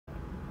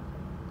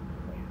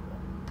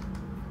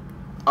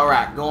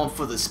Alright, going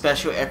for the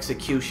special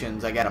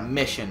executions. I got a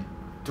mission.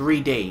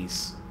 3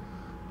 days.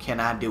 Can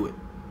I do it?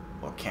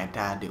 Or can't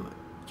I do it?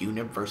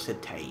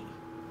 University.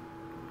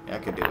 I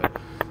could do it.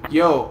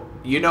 Yo,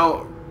 you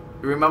know,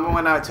 remember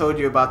when I told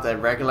you about the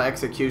regular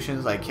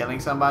executions, like killing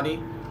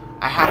somebody?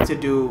 I have to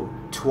do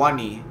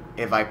 20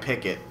 if I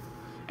pick it.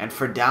 And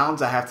for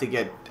downs, I have to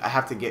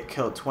get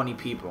killed 20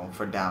 people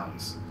for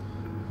downs.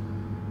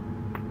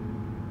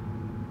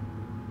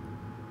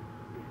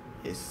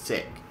 It's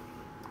sick.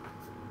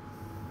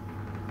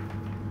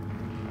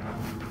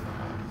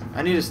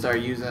 I need to start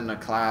using the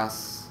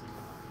class.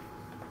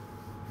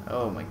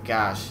 Oh my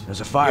gosh.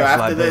 There's a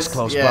firefly base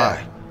close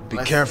by. Be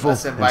careful and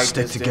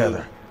stick together.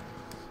 Dude.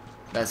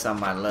 That's on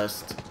my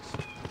list.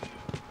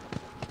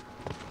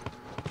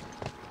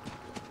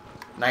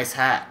 Nice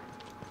hat.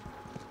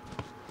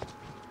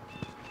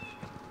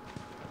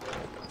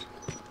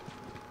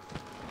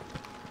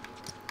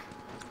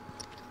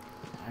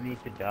 I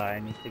need to die. I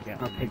need to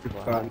get. I'll take the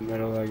spot in the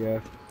middle, I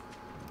guess.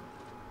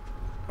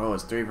 Oh,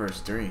 it's 3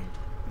 versus 3.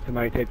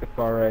 Somebody take the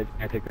far right.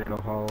 I take the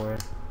middle hallway.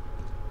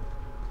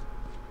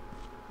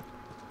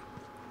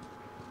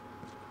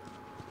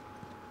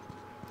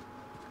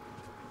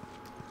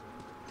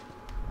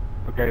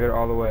 Okay, they're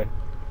all the way.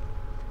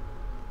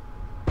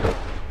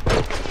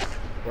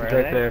 Where It's are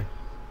right they? there.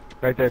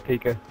 Right there,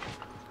 Pika.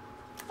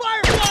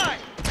 Firefly!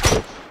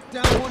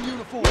 Down one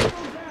uniform.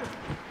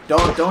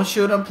 Don't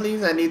shoot him,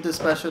 please. I need the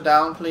special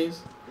down,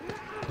 please.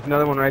 There's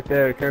another one right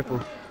there. Careful.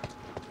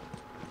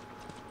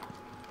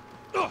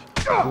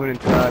 He went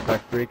inside by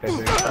freak, I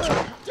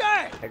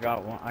think. I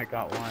got one. I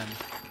got one.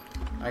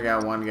 I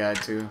got one guy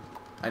too.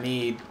 I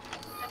need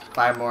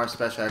 5 more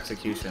special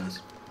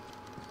executions.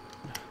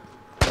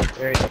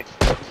 There he is.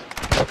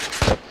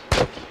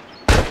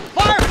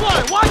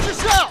 Firefly, watch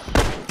yourself!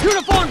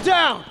 Uniform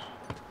down!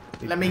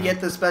 Let me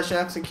get the special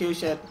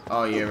execution.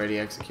 Oh, you already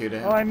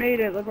executed him. Oh, I made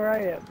it. Look where I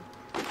am.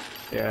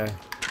 Yeah.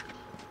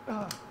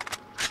 I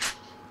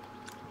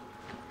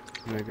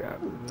got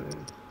this.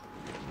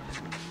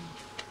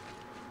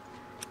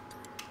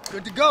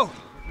 Good to go.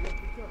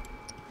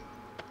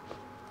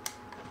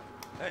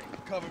 Hey,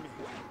 cover me.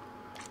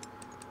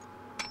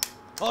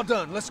 All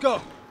done, let's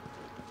go.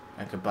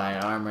 I could buy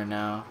armor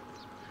now.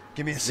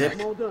 Give me a Zip,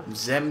 sec.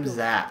 zim,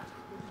 zap.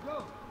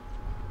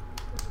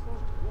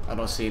 I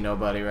don't see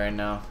nobody right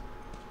now.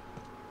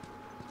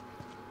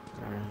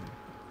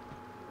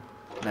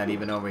 Not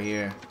even over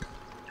here.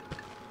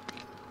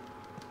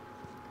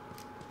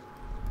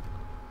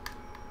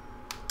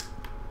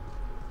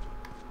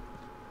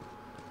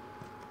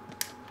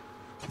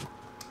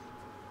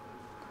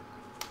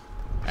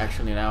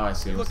 Actually, now I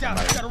see Look out,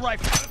 somebody. I got a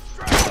rifle.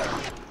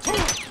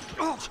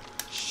 Oh,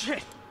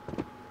 shit.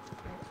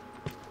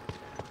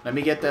 Let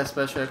me get that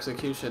special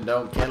execution.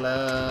 Don't kill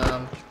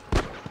him.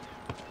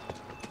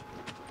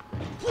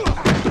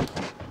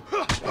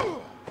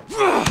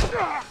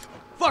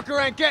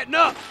 Fucker ain't getting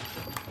up.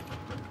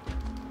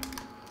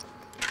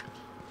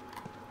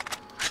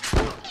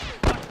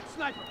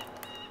 Sniper.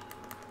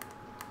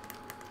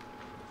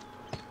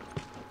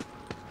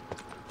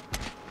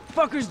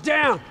 Fucker's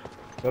down.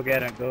 Go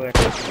get him. Go get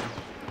him.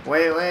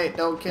 Wait,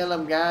 don't kill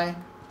him, guy.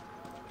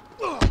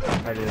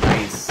 I did.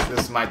 Nice.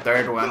 This is my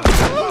 3rd one.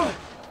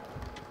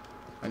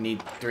 I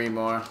need 3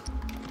 more.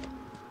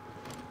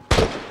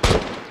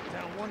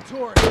 Down one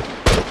turret.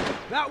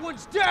 That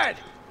one's dead.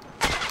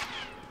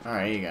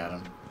 Alright, you got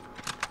him.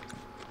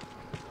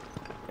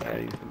 Yeah, I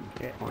need some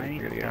Yeah, I points need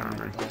to to get get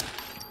armor.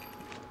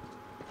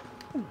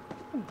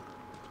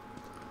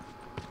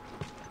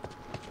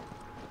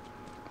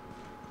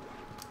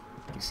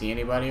 You see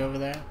anybody over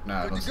there? No,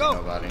 I Good don't to see go.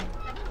 nobody.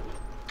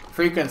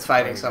 Frequent's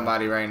fighting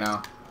somebody right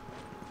now.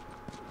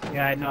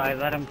 Yeah, I know. I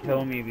let him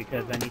kill me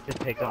because I need to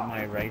pick up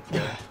my rifle.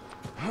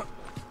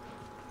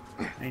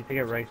 I need to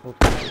get rifle.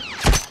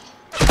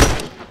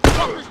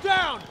 Fucker's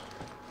down.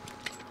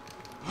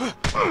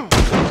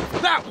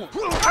 That one.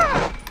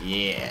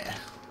 Yeah.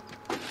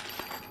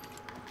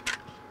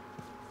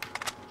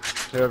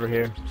 They're over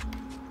here.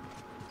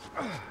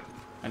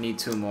 I need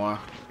 2 more.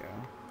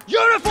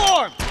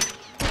 Uniform.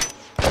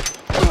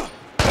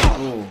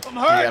 Ooh, I'm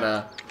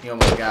hurt. he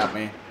almost got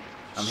me.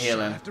 I'm I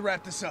healing. have to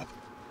wrap this up.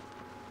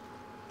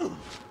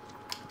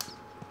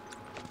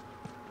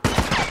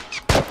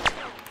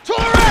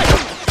 Torres!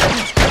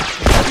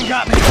 He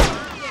got me.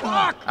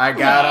 Fuck. I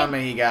got him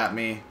and he got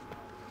me.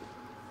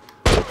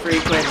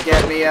 Frequent,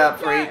 get me up,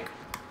 freak.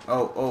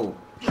 Oh.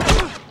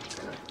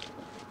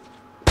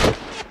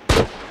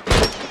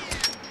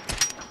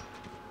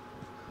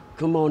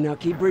 Come on now,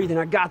 keep breathing.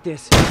 I got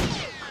this.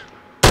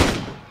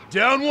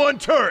 Down one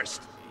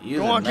tourist. You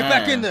Go the on, man. get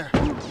back in there.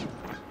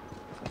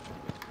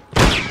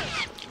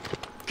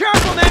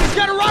 Careful, man, he's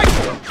got a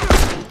rifle.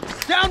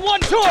 Down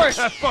one tourist.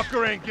 That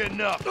fucker ain't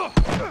getting up.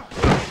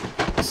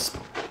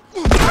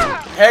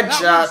 That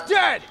Headshot. one's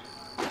dead.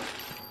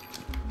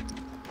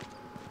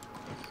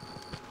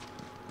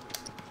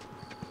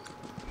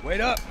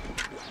 Wait up.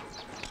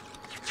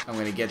 I'm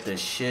gonna get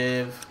this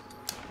shiv.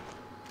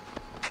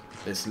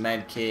 This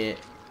med kit.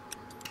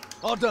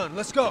 All done,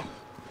 let's go.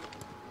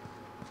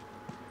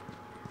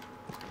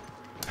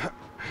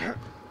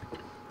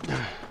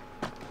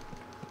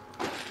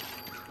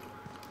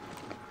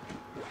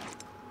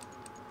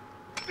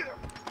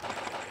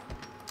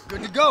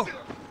 go.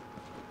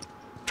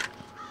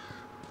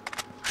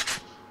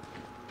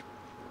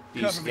 Do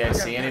you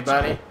guys see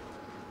anybody?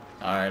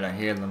 Alright, I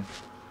hear them.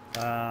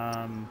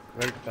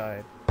 Right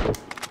side.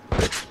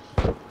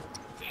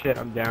 Shit,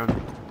 I'm down.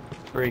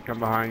 Freak, I'm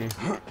behind you.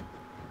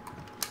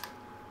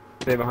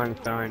 Stay behind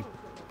the sign.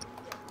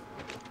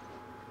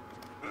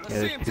 Let's Yeah, see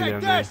there's him two take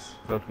down there. this.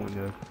 Both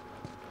windows.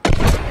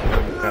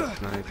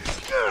 That's nice.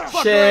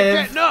 Fucker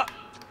ain't getting up.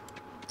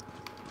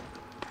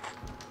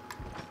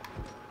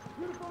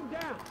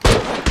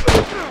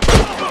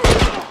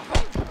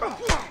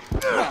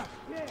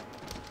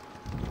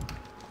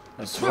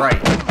 That's right.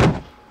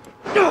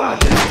 I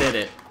just did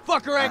it.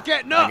 Fucker ain't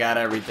getting I up. got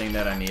everything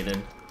that I needed.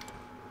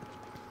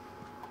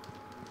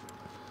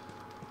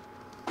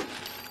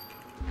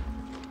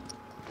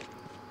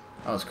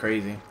 That was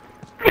crazy.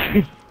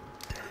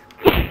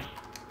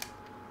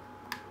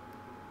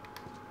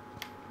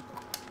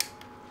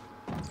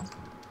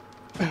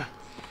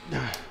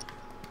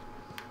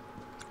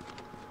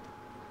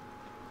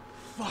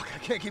 Fuck, I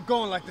can't keep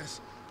going like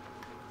this.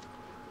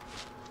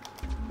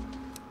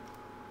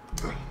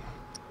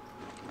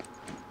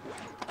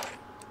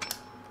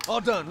 All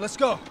done, let's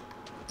go.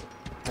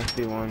 I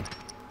see one.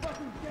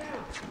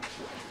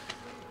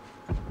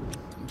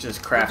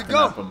 Just crafting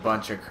up a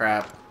bunch of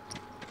crap.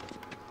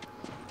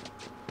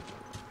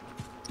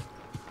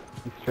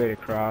 He's straight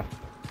across.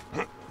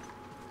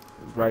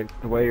 Right,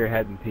 the way you're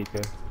heading,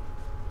 Pika.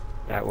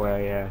 That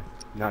way, yeah.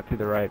 Not to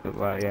the right, but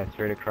yeah,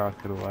 straight across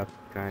to the left.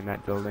 Guy in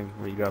that building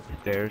where you go up the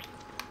stairs.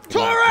 He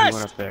went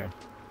up there.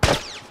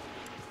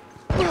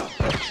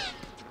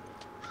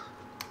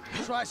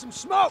 Try some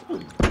smoke.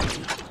 Wait.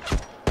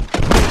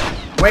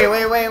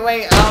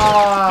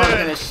 Oh, I'm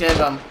gonna shiv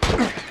him.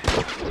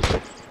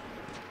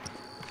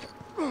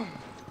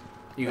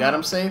 You got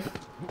him safe?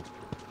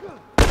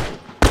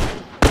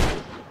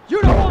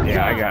 You don't want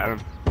Yeah, I got him.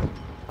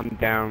 I'm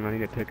down. I need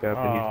to pick up,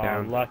 and he's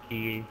down.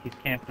 Lucky. He's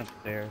camping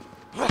upstairs.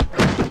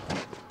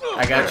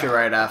 I got you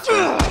right after.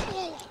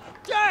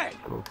 Dang.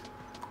 Cool.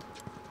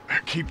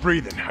 Keep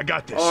breathing. I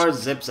got this. Or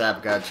Zip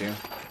Zap got you.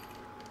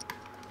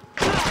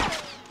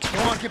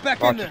 Come on, get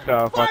back Watch in there.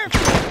 yourself, Fire! watch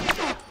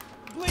yourself.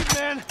 Bleed,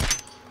 man.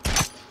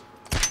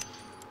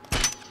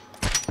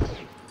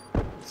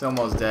 It's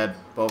almost dead,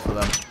 both of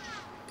them.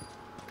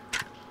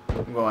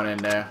 I'm going in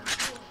there.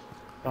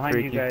 Behind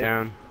Freak, you he's guys.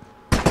 down.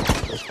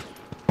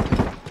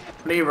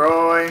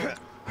 Leroy.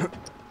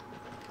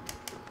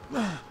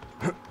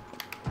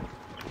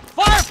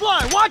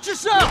 Firefly, watch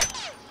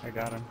yourself. I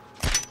got him.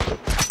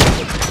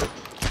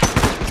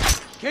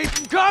 Keep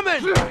him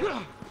coming.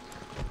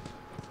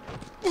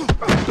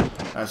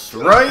 That's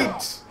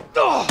right.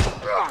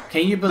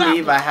 Can you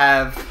believe I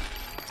have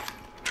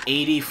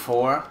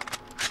 84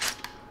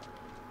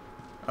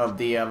 of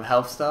the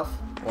health stuff?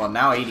 Well,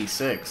 now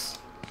 86.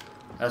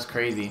 That's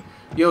crazy.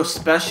 Yo,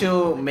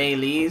 special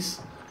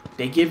melees,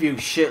 they give you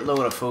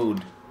shitload of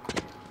food.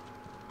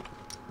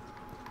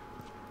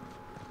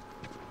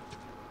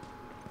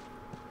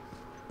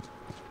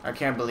 I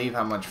can't believe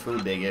how much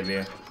food they give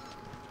you.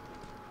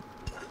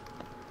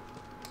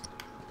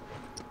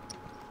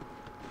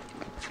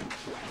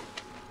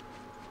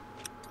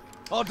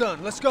 All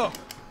done, let's go.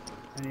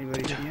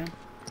 Anybody see him?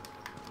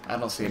 I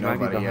don't see He might be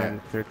nobody yet.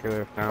 behind the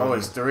circular fountain. Oh,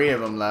 it's 3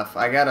 of them left.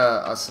 I got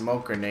a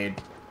smoke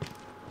grenade.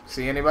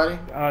 See anybody?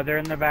 Oh, they're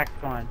in the back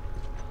spawn.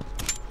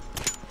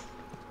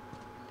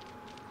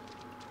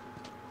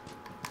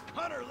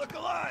 Hunter, look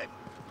alive.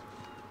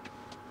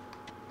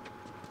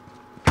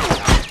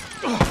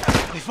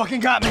 They fucking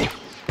got me.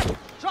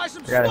 Try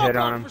some I got a smoke hit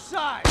on him. for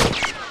size.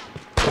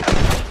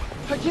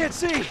 I can't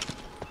see.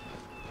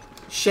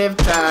 Shiv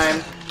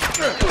time.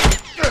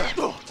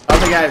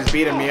 Other guy's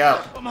beating me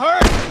up. I'm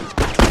hurt.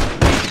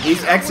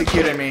 He's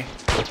executing me.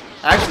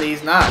 Actually,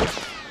 he's not.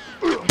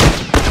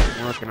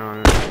 I'm working on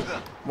it.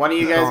 One of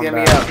you guys Calm get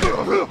me down. up.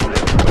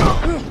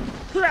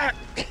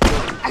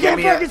 Get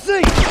me up.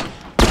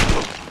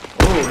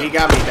 Ooh, he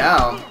got me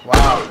down.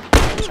 Wow.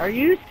 Are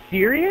you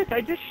serious?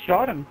 I just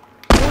shot him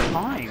 4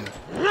 times.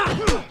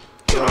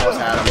 You almost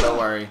had him, don't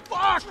worry.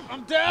 Fuck,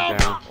 I'm down.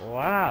 Down.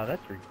 Wow,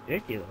 that's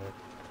ridiculous.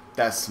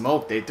 That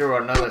smoke, they threw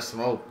another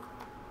smoke.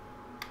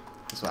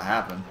 That's what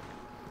happened.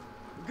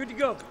 Good to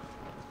go.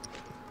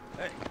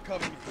 Hey,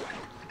 cover me.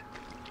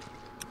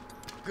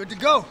 Good to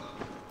go.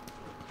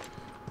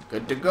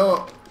 Good to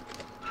go.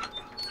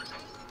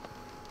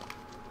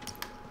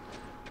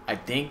 I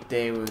think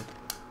they got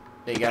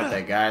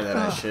that guy that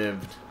I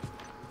shivved.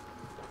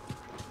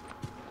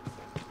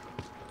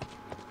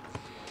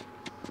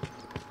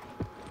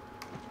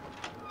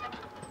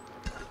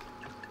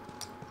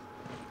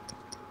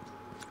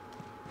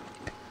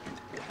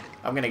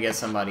 I'm gonna get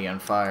somebody on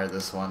fire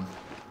this one.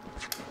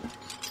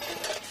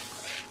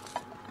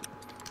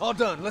 All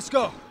done, let's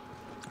go.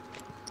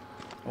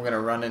 I'm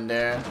gonna run in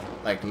there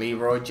like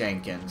Leroy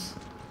Jenkins.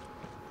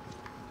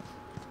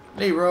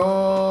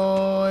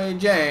 Leroy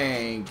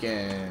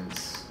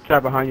Jenkins. Try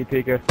behind you,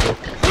 Pika.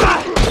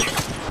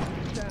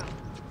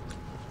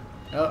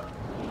 Oh.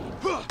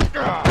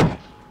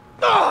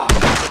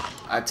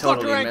 I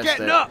totally Fucker ain't missed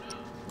getting it. up.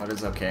 But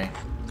it's okay.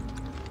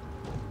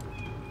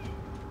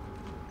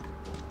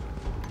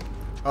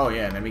 Oh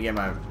yeah, let me get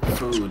my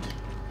food.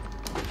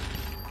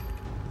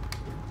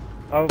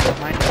 Oh,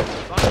 behind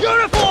us.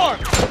 Uniform!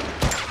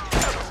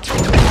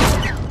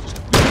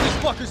 These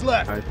fuckers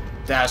left.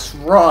 That's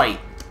right.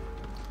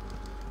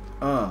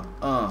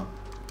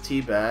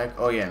 Teabag.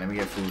 Oh yeah, let me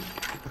get food.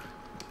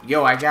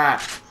 Yo, I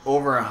got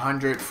over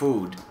 100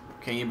 food.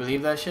 Can you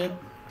believe that shit?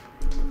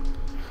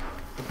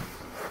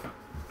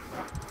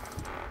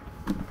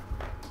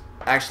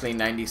 Actually,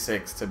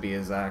 96 to be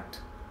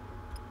exact.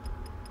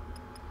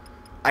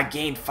 I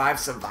gained 5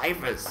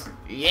 survivors.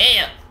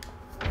 Yeah.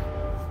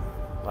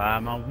 Wow,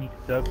 I'm on week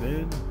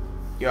 7.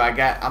 Yo,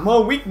 I'm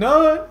on week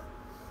 9.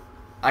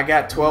 I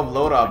got 12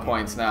 loadout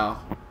points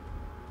now.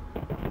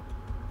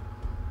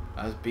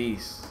 That's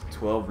beast.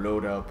 12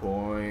 loadout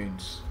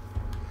points.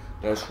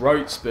 That's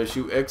right,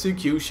 special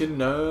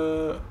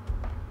executioner.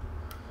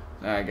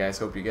 Alright guys,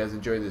 hope you guys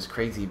enjoyed this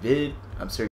crazy vid. I'm Sir